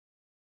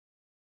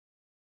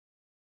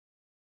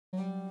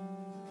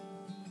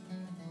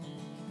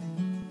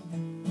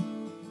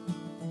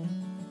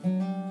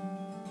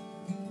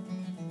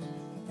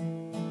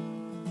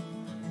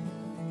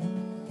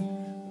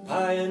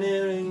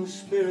Pioneering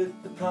spirit,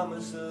 the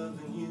promise of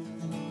a new.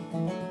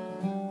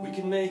 We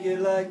can make it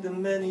like the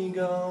many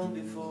gone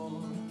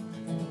before.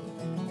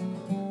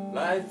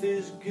 Life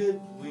is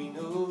good, we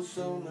know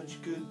so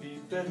much could be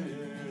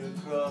better.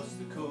 Across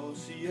the cold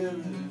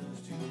Sierras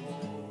to the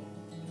warm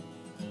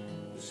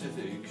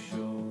Pacific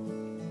shore.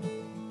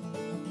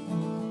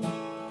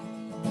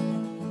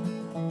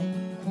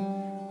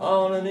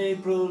 On an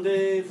April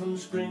day from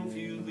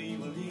Springfield we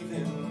were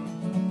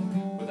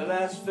leaving, with the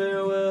last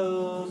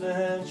farewells, a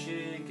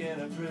handshake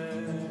and a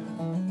prayer.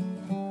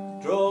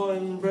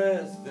 Drawing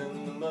breath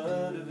in the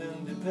mud of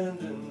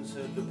independence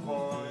at the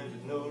point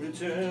of no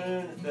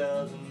return,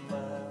 1,000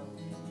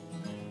 miles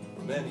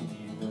from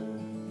anywhere.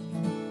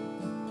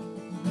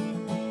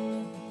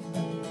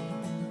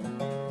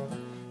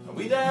 And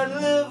we that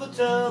live will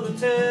tell the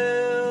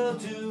tale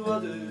to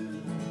others.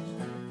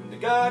 In the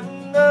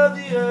garden of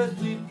the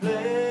earth we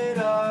played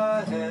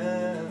our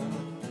hand,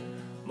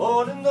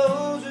 mourning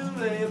those who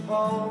lay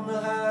upon the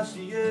high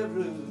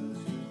Sierras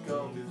who'd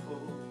gone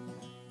before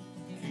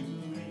to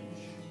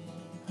reach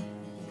the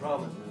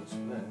promised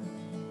land.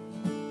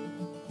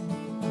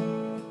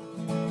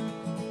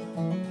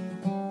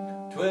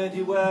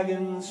 20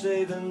 wagons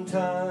saving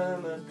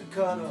time at the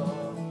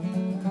cutoff.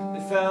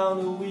 They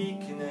found a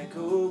week in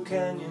Echo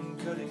Canyon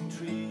cutting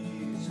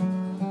trees.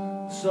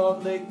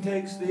 Salt Lake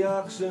takes the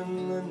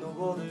oxen and the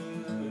water.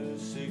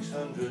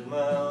 600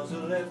 miles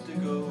are left to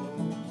go.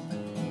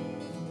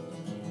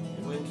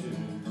 In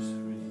winter's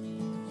free.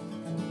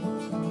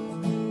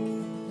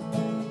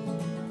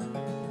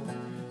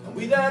 And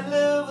we that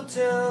live will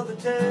tell the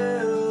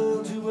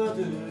tale to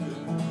others.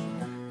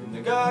 In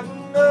the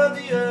garden of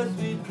the earth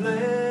we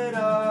played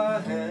our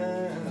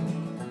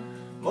hand,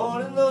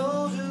 mourning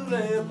those who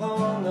lay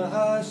upon the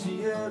high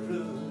Sierras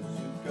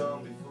who've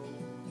gone before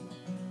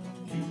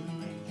to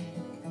reach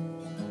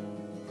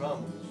the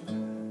promised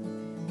land.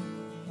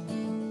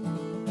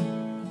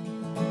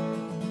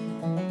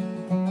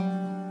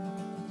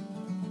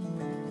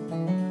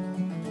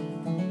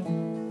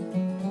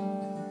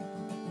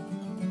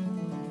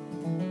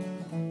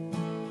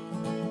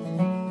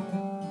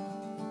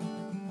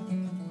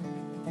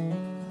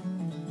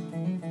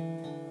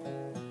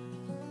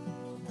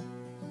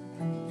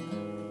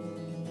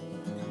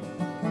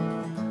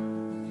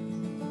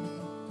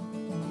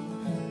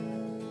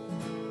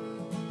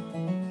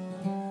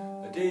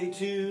 A day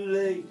too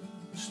late,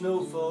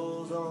 snow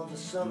falls on the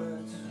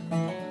summit.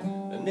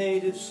 The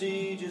natives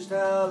see just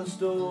how the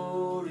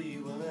story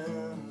will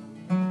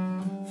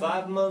end.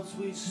 5 months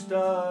we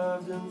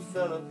starved and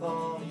fell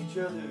upon each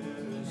other,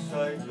 a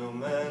sight no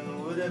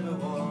man would ever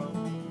want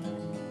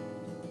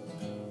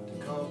to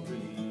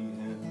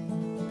comprehend.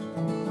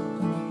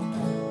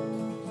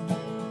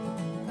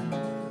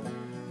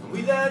 And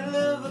we that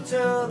live will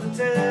tell the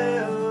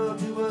tale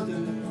to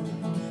others.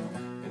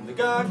 In the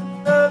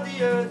garden of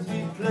the earth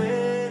we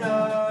played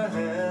our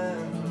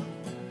hand,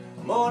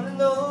 mourning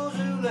those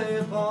who lay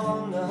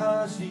upon the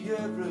high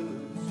Sierras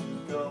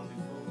who've gone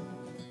before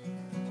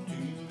to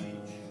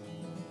reach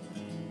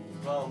the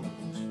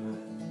promised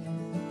land.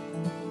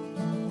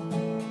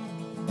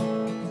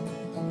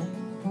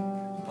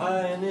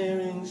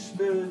 Pioneering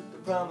spirit, the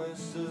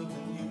promise of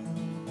the new.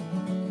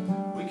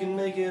 We can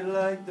make it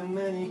like the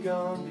many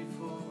gone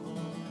before.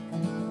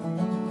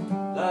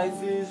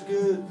 Life is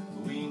good,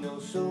 we know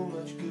so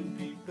much could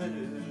be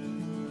better.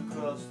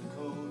 Across the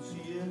cold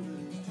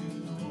Sierras to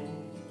the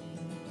home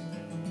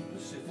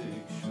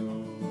Pacific shore.